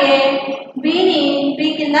అలాగే bని b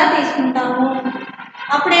కింద తీసుకుంటాము.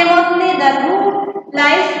 అప్పుడు ఏమవుతుంది? The route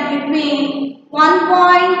lies between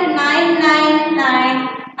 1.999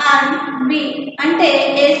 and b అంటే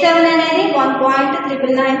a7 అనేది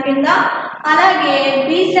 1.999 కింద అలాగే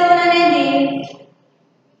b7 అనేది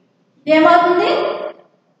ఏమవుతుంది?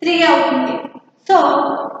 3 అవుతుంది. సో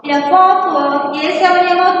f ఆఫ్ a7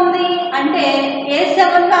 ఏమవుతుంది అంటే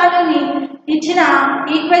a7 వాల్యూని ఇచ్చిన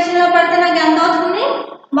ఈక్వేషన్ లో పెడితే నాకు ఎంత వస్తుంది?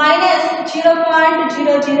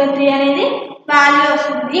 -0.003 అనేది వాల్యూ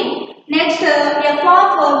వస్తుంది. నెక్స్ట్ f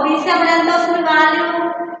ఆఫ్ b7 ఎంత వస్తుంది వాల్యూ?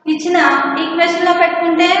 ఇచ్చిన ఈక్వేషన్ లో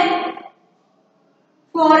పెట్టుకుంటే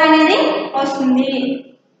 4 అనేది వస్తుంది.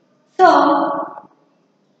 సో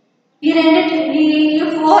ఈ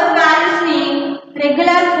 4 వాల్యూస్ ని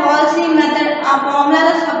రెగ్యులర్ పాలసీ మెథడ్ ఆ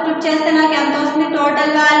ఫార్ములాలో సబ్స్టిట్యూట్ చేస్తే నాకు ఎంత వస్తుంది?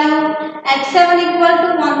 టోటల్ వాల్యూ x7 =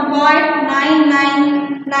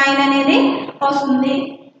 1.999 అనేది వస్తుంది.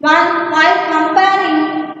 While comparing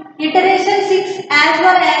iteration 6 as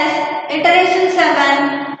well as iteration 7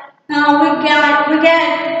 we get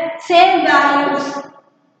same values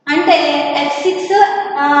అంటే x6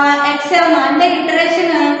 x7 అంటే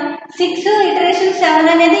ఇటరేషన్ 6 ఇటరేషన్ 7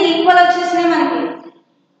 అనేది ఈక్వల్ వచ్చేసినాయి మనకి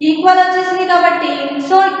కాబట్టి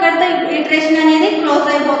సో ఇక్కడ ఇటరేషన్ అనేది క్లోజ్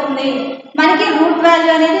అయిపోతుంది. మనకి రూట్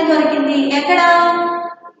వాల్యూ అనేది దొరికింది. ఎక్కడ?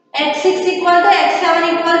 x6 = x7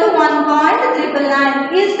 = 1.999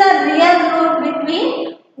 is the real root between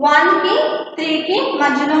 1 కి 3 కి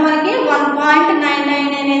మధ్యలో మనకి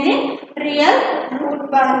 1.99 అనేది రియల్ రూట్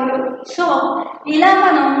వాల్యూ. సో ఇలా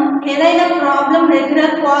మనం ఏదైనా ప్రాబ్లం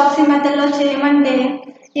రెగ్యులర్ పాలసీ మెథడ్లో చేయమంటే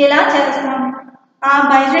ఇలా చేస్తాం. ఆ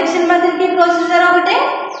బైజెక్షన్ మెథడ్కి ప్రొసీజర్ ఒకటే,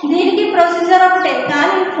 దీనికి ప్రొసీజర్ ఒకటే,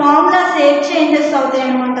 కానీ ఫార్ములా సేమ్ చేంజెస్ అవుతాయి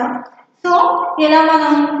అన్నమాట. సో ఇలా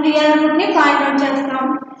మనం రియల్ రూట్ని ఫైండ్ అవుట్ చేస్తాం.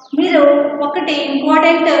 మీరు ఒకటి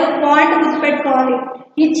ఇంపార్టెంట్ పాయింట్ గుర్తుపెట్టుకోవాలి.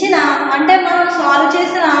 ఇచ్చిన అంటే మనం సాల్వ్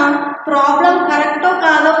చేసిన ప్రాబ్లం కరెక్టో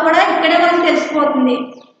కాదో కూడా ఇక్కడే మనకు తెలిసిపోతుంది.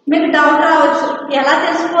 మీకు డౌట్ రావచ్చు, ఎలా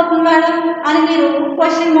తెలిసిపోతుంది మేడం అని మీరు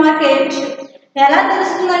క్వశ్చన్ మార్క్ వేయచ్చు. ఎలా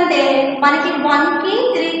తెలుస్తుందంటే మనకి 1 కి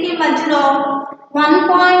 3 కి మధ్యలో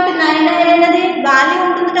 1.99 అనేది వాల్యూ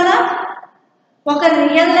ఉంటుంది కదా. ఒక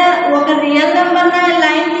రియల్ నెంబర్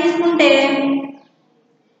లైన్ తీసుకుంటే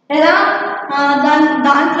ఎలా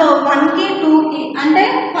దాంట్లో 1 కి 2 కి అంటే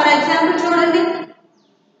ఫర్ ఎగ్జాంపుల్ చూడండి,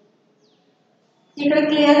 ఇక్కడ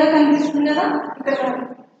క్లియర్గా కనిపిస్తుంది కదా. ఇక్కడ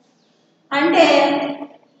అంటే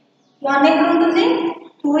 1 ఇక్కడ ఉంటుంది,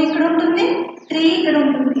 2 ఇక్కడ ఉంటుంది, 3 ఇక్కడ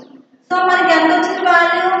ఉంటుంది. సో మనకి ఎంత వచ్చింది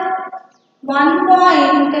వాల్యూ?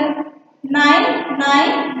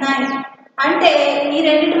 1.999 అంటే ఈ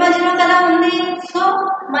రెండింటి మధ్యలో కదా ఉంది. సో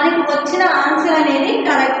మనకి వచ్చిన ఆన్సర్ అనేది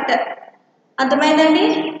కరెక్ట్. అర్థమైందండి?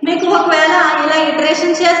 మీకు ఒకవేళ ఇలా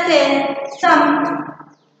ఇటరేషన్ చేస్తే సమ్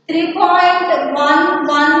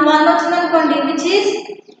 3.111 వచ్చిందనుకోండి, విచ్ ఈస్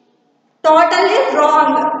టోటల్లీ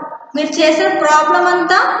రాంగ్. మీరు చేసిన ప్రాబ్లం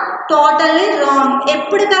అంతా టోటల్లీ రాంగ్.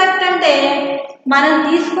 ఎప్పుడు కరెక్ట్ అంటే మనం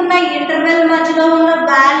తీసుకున్న ఇంటర్వెల్ మధ్యలో ఉన్న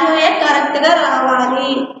వాల్యూయే కరెక్ట్గా రావాలి.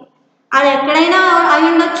 అది ఎక్కడైనా అయి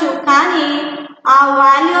ఉండొచ్చు, కానీ ఆ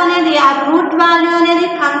వాల్యూ అనేది ఆ రూట్ వాల్యూ అనేది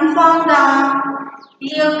కన్ఫామ్గా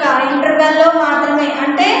ఈ యొక్క ఇంటర్వెల్లో మాత్రమే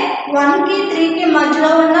అంటే 1 కి 3 కి మధ్యలో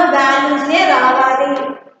ఉన్న వాల్యూసే రావాలి.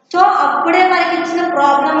 సో అప్పుడే మనకి ఇచ్చిన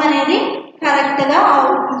ప్రాబ్లం అనేది కరెక్ట్గా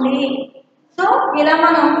అవుతుంది. సో ఇలా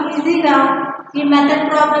మనం ఈజీగా ఈ మెథడ్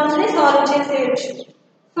ప్రాబ్లమ్స్ని సాల్వ్ చేసేయచ్చు.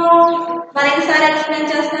 సో మరొకసారి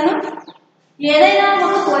ఎక్స్ప్లెయిన్ చేస్తాను. ఏదైనా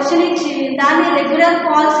ఒక క్వశ్చన్ ఇచ్చి దాన్ని రెగ్యులర్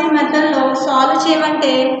పాలసీ మెథడ్లో సాల్వ్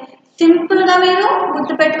చేయమంటే సింపుల్గా మీరు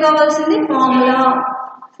గుర్తుపెట్టుకోవాల్సింది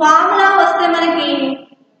ఫార్ములా వస్తే మనకి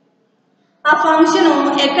ఆ ఫంక్షన్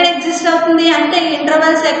ఎక్కడ ఎగ్జిస్ట్ అవుతుంది అంటే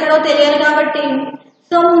ఇంటర్వెల్స్ ఎక్కడో తెలియాలి కాబట్టి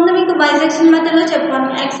సో ముందు మీకు బైసెక్షన్ మెథడ్లో చెప్పాను.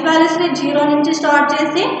 ఎక్స్ వాల్యూస్ని 0 నుంచి స్టార్ట్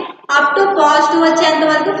చేసి అప్ టు పాజిటివ్ వచ్చేంత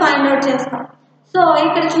వరకు ఫైండ్ అవుట్ చేస్తాం. సో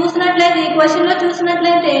ఇక్కడ చూసినట్లయితే ఈ క్వశ్చన్లో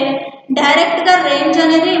చూసినట్లయితే డైరెక్ట్గా రేంజ్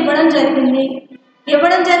అనేది ఇవ్వడం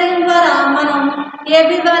జరిగిన ద్వారా మనం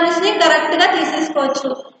ఏబి వాల్యూస్ని కరెక్ట్గా తీసేసుకోవచ్చు.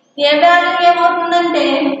 ఏ వాల్యూ ఏమవుతుందంటే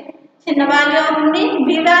చిన్న వాల్యూ అవుతుంది,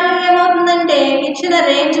 బి వాల్యూ ఏమవుతుందంటే ఇచ్చిన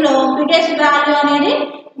రేంజ్లో బిగ్గెస్ట్ వాల్యూ అనేది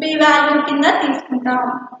బి వాల్యూ కింద తీసుకుంటాం.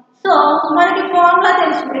 సో మనకి ఫార్ములా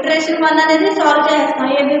తెలుసు, ఇటరేషన్ 1 అనేది సాల్వ్ చేస్తాం.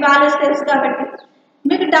 ఏబి వాల్యూస్ తెలుసు కాబట్టి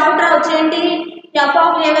మీకు డౌట్ రావచ్చు, ఏంటి F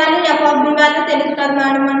of A value F of B value తెలుసు కదా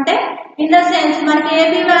మేడం అంటే, ఇన్ ద సెన్స్ మనకి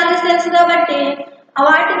ఏబి వాల్యూస్ తెలుసు కాబట్టి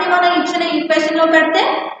వాటిని మనం ఇచ్చిన ఈక్వేషన్లో పెడితే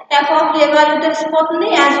ఎఫ్ ఆఫ్ ఏ వాల్యూ తెలిసిపోతుంది,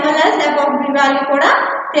 as well as if of B value కూడా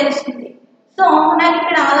తెలుస్తుంది. సో నాకు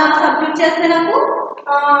ఇక్కడ అలా సబ్స్టిట్యూట్ చేస్తే నాకు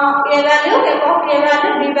ఏ value F of A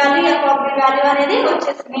value B value F of B value అనేది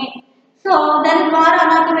వచ్చేసింది. సో దాని ద్వారా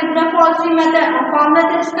నాకు రిగ్రెస్ పాలసీ మెథడ్ ఫార్ములా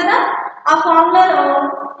తెలుసు కదా, ఆ ఫార్ములాలో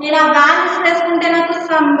నేను ఆ వాల్యూస్ వేసుకుంటే నాకు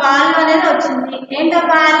సమ్ వాల్యూ అనేది వచ్చింది. ఏంటో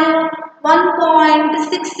వాల్యూ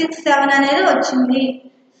 1.667 అనేది వచ్చింది.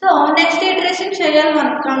 సో నెక్స్ట్ ఇటరేషన్ చేయాలి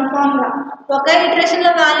మనం కన్ఫామ్గా. ఒక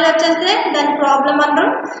ఇటరేషన్లో వాల్యూ వచ్చేస్తే దాని ప్రాబ్లం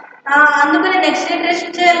అందరం, అందుకని నెక్స్ట్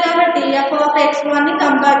ఇటరేషన్ చేయాలి కాబట్టి ఎఫ్ ఆఫ్ x1ని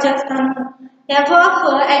కంపేర్ చేస్తాను. ఎఫ్ ఆఫ్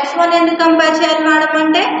x1 ఎందుకు కంపేర్ చేయాలి మేడం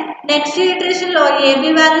అంటే నెక్స్ట్ ఇటరేషన్లో ఏబి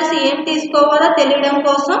వాల్యూస్ ఏం తీసుకోవాలో తెలియడం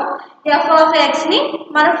కోసం ఎఫ్ ఆఫ్ xని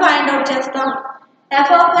మనం ఫైండ్ అవుట్ చేస్తాం.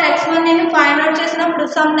 ఎఫ్ ఆఫ్ x1 నేను ఫైండ్ అవుట్ చేసినప్పుడు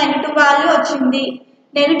సమ్ నెగిటివ్ వాల్యూ వచ్చింది.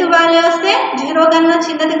 నెగిటివ్ వాల్యూ వస్తే 0 కన్నా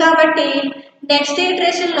చిన్నది కాబట్టి నెక్స్ట్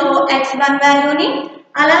ఇటరేషన్లో x1 వాల్యూని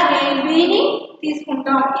అలాగే బిని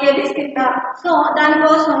తీసుకుంటాం ఏబిస్ కింద. సో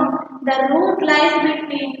దానికోసం the route lies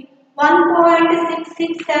between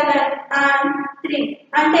 1.667 and 3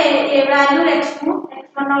 అంటే ఏ వాల్యూ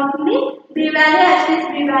x1 అవుతుంది, బి వాల్యూ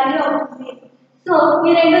బి వాల్యూ అవుతుంది. సో ఈ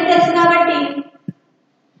రెండు తెలుసు కాబట్టి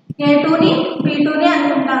a2ని b2ని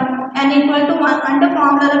అనుకుంటాను n ఈక్వల్ టు 1 అంటే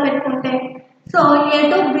ఫార్ములాలో పెట్టుకుంటే. సో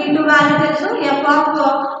a2 b2 వాల్యూ తెలుసు, ఎఫ్ ఆఫ్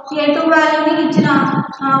a2 వాల్యూని ఇచ్చిన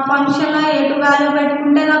ఫంక్షన్లో a2 వాల్యూ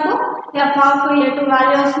పెట్టుకుంటే నాకు ఎఫ్ ఆఫ్ a2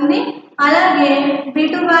 వాల్యూ వస్తుంది. అలాగే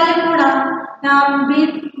b2 వాల్యూ కూడా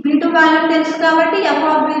b2 వాల్యూ తెలుసు కాబట్టి ఎఫ్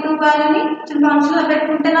ఆఫ్ b2 వాల్యూని ఇచ్చిన ఫంక్షన్లో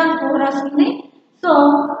పెట్టుకుంటే నాకు 4 వస్తుంది. సో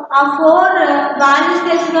ఆ 4 వాల్యూస్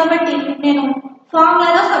తెలుసు కాబట్టి నేను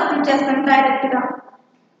ఫార్ములాలో సబ్స్టిట్యూట్ చేస్తాను డైరెక్ట్గా.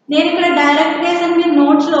 నేను ఇక్కడ డైరెక్ట్ చేసిన మీ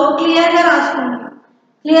నోట్స్లో క్లియర్గా రాసుకుంటాను.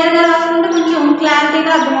 క్లియర్గా రాసుకుంటే కొంచెం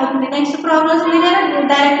క్లారిటీగా అర్థమవుతుంది. నెక్స్ట్ ప్రాబ్లమ్స్ మీద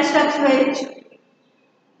డైరెక్ట్ స్టెప్స్ వేయచ్చు.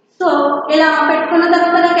 సో ఇలా పెట్టుకున్న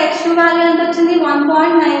తర్వాత నాకు x2 వాల్యూ ఎంత వచ్చింది,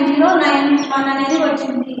 1.9091 అనేది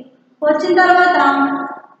వచ్చింది. వచ్చిన తర్వాత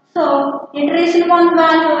సో ఇటరేషన్ 1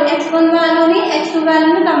 వాల్యూ x1 వాల్యూని x2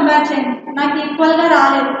 వాల్యూని కంపేర్ చేయండి. నాకు ఈక్వల్గా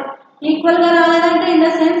రాలేదు. ఈక్వల్గా రాలేదంటే in the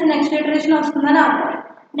sense next iteration వస్తుందని అర్థం.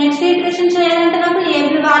 నెక్స్ట్ ఇటరేషన్ చేయాలంటే నాకు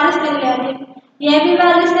ఏబి వాల్యూస్ తెలియాలి. ఏబి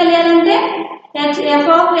వాల్యూస్ తెలియాలంటే ఎఫ్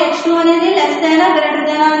ఆఫ్ x2 అనేది లెస్ అయినా గ్రేటర్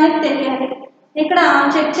అయినా అనేది తెలియాలి. ఇక్కడ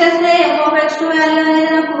చెక్ చేస్తే ఎఫ్ ఆఫ్ x2 వాల్యూ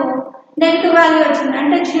అనేది నాకు నెగిటివ్ వాల్యూ వచ్చింది,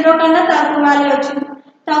 అంటే 0 కన్నా తక్కువ వాల్యూ వచ్చింది.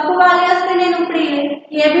 తక్కువ వాల్యూ వస్తే నేను ఇప్పుడు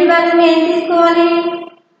ఏబి వాల్యూని ఏం తీసుకోవాలి,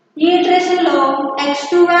 ఈ ఇటరేషన్లో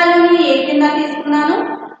x2 వాల్యూని ఏ కింద తీసుకున్నాను,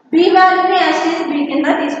 బి వాల్యూని బి కింద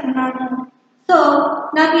తీసుకున్నాను. సో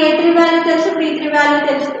నాకు a3 వాల్యూ తెలుసు, b3 వాల్యూ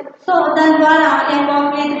తెలుసు. సో దాని ద్వారా ఎఫ్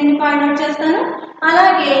ఆఫ్ a3ని ఫైండ్ అవుట్ చేస్తాను,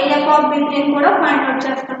 అలాగే ఎఫ్ ఆఫ్ b3ని కూడా ఫైండ్ అవుట్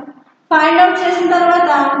చేస్తాను. ఫైండ్ అవుట్ చేసిన తర్వాత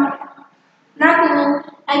నాకు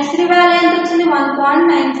x3 వాల్యూ ఎంత వచ్చింది,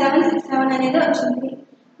 1.9767 అనేది వచ్చింది.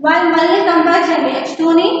 వాళ్ళు మళ్ళీ కంపేర్ చేయండి,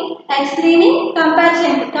 x2ని x3ని కంపేర్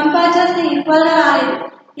చేయండి. కంపేర్ చేస్తే ఈక్వల్గా రాలేదు.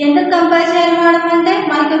 ఎందుకు కంపేర్ చేయాలి మేడం అంటే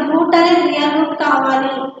మనకి రూట్ అనేది రియల్ రూట్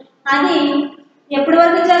కావాలి. అది ఎప్పటి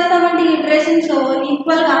వరకు చేస్తామంటే ఇటరేషన్స్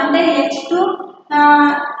ఈక్వల్గా అంటే x2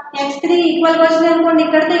 x3 ఈక్వల్గా వచ్చింది అనుకోండి,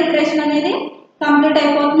 ఇక్కడితో ఇటరేషన్ అనేది కంప్లీట్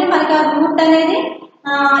అయిపోతుంది. మనకి ఆ రూట్ అనేది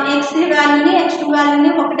x3 వాల్యూని x2 వాల్యూని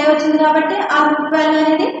ఒకటే వచ్చింది కాబట్టి ఆ రూట్ వాల్యూ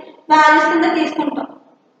అనేది వాల్యూస్ కింద తీసుకుంటాం.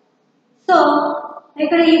 సో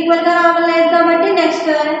ఇక్కడ ఈక్వల్గా రావలేదు కాబట్టి నెక్స్ట్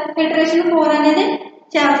ఇటరేషన్ 4 అనేది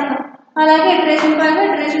చేస్తాం. అలాగే ఇటరేషన్ 5,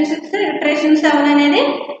 ఇటరేషన్ 6, ఇటరేషన్ 7 అనేది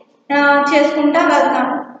చేసుకుంటా వెళ్తాం.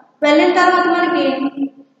 వెళ్ళిన తర్వాత మనకి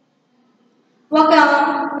ఒక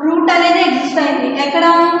రూట్ అనేది ఎగ్జిస్ట్ అయింది. ఎక్కడ,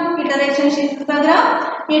 ఇటరేషన్ 6 దగ్గర,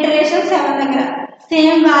 ఇటరేషన్ 7 దగ్గర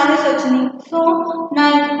సేమ్ వాల్యూస్ వచ్చినాయి. సో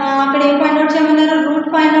అక్కడ ఏం ఫైండ్ అవుట్ చేయమన్నారు, రూట్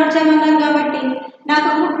ఫైండ్ అవుట్ చేయమన్నారు కాబట్టి నాకు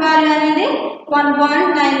రూట్ వాల్యూ అనేది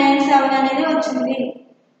 1.997 అనేది వచ్చింది.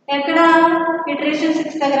 ఎక్కడ, ఇటరేషన్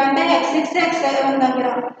 6 దగ్గర అంటే x6 x7 దగ్గర.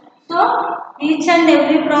 So each and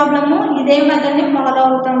every problem ఇదే మెథడ్ని ఫాలో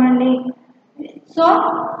అవుతామండి. సో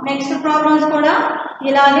నెక్స్ట్ ప్రాబ్లమ్స్ కూడా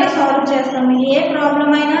ఇలాగే సాల్వ్ చేస్తాము. ఏ ప్రాబ్లం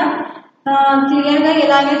అయినా క్లియర్గా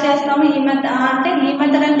ఇలాగే చేస్తాము. ఈ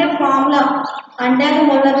మెథడ్ అంటే ఫార్ములా అంటే అది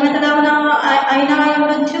మోలర్ మెథడ్ అయినా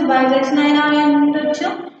ఉండొచ్చు, బైజెక్షన్ అయినా ఉండొచ్చు,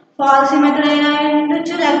 పాలసీ మెథడ్ అయినా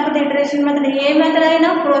ఉండొచ్చు, లేకపోతే ఇటరేషన్ మెథడ్. ఏ మెథడ్ అయినా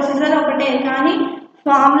ప్రొసీజర్ ఒకటే, కానీ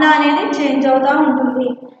ఫార్ములా అనేది చేంజ్ అవుతూ ఉంటుంది.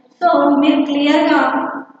 సో మీరు క్లియర్గా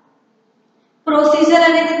ప్రొసీజర్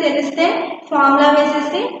అనేది తెలిస్తే ఫార్ములా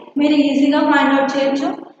వేసేసి మీరు ఈజీగా ఫైండ్ అవుట్ చేయొచ్చు.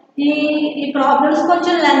 ఈ ప్రాబ్లమ్స్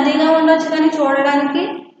కొంచెం లెంతీగా ఉండొచ్చు, కానీ చూడడానికి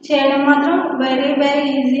చేయడం మాత్రం వెరీ వెరీ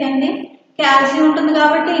ఈజీ అండి. క్యాల్సీ ఉంటుంది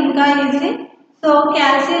కాబట్టి ఇంకా ఈజీ. సో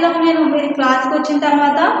క్యాల్సీలో మీరు క్లాస్కి వచ్చిన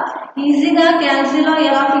తర్వాత ఈజీగా క్యాల్సీలో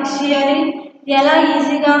ఎలా ఫిక్స్ చేయాలి, ఎలా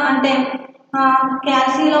ఈజీగా అంటే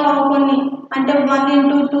క్యాల్సీలో కొన్ని అంటే 1 ×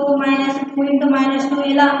 2 - 2 × -2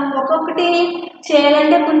 ఇలా ఒక్కొక్కటి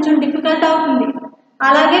చేయాలంటే కొంచెం డిఫికల్ట్ అవుతుంది.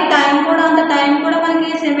 అలాగే టైం కూడా అంత టైం కూడా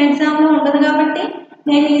మనకి సెమ్ ఎగ్జామ్లో ఉండదు కాబట్టి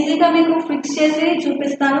నేను ఈజీగా మీకు ఫిక్స్ చేసి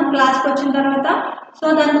చూపిస్తాను క్లాస్కి వచ్చిన తర్వాత. సో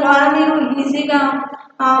దాని ద్వారా మీరు ఈజీగా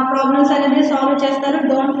ప్రాబ్లమ్స్ అనేది సాల్వ్ చేస్తారు.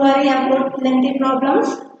 Don't worry about lengthy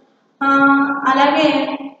problems. అలాగే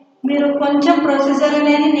మీరు కొంచెం ప్రొసీజర్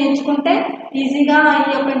అనేది నేర్చుకుంటే ఈజీగా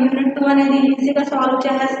ఈ యొక్క యూనిట్ 2 అనేది ఈజీగా సాల్వ్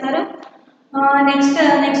చేసేస్తారు.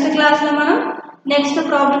 నెక్స్ట్ క్లాస్లో మనం నెక్స్ట్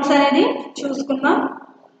ప్రాబ్లమ్స్ అనేది చూసుకుందాం.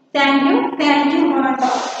 Thank you. మోనాక.